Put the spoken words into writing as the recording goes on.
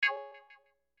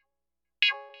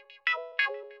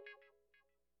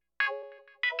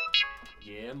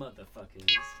Yeah, motherfuckers.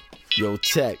 Yo,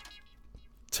 Tech,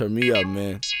 turn me up,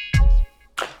 man.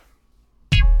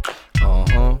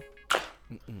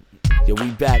 Yo,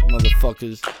 we back,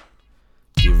 motherfuckers.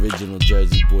 The original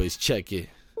Jersey boys, check it.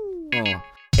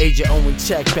 Agent Owen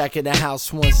Tech back in the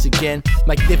house once again.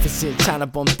 Micnificent,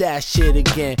 tryna bump that shit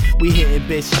again. We hitting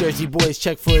bitch, Jersey boys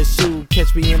check for a suit.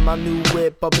 Catch me in my new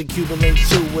whip, up in Cuban Link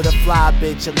 2 with a fly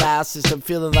bitch, a loud system,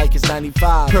 feeling like it's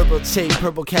 95. Purple tape,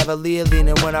 purple Cavalier,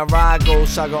 leaning when I ride. Gold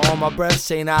saga on my breath,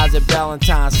 St. Isaac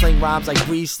Valentine. Sling rhymes like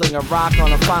Breeze, sling a rock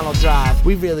on a final drive.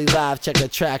 We really live, check a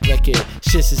track record.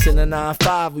 Shit's is in a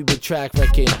 9-5, we been track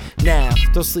wrecking. Now,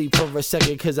 don't sleep for a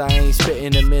second, cause I ain't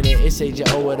spitting a minute. It's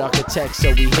Agent O at Architect, so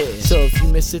we hitting. So if you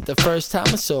missed it the first time,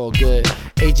 it's all good.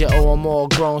 Agent O, I'm all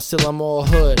grown, still I'm all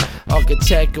hood.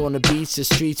 Architect on the beats, the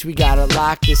streets, we got it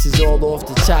locked. This is all off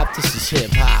the top, this is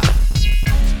hip hop.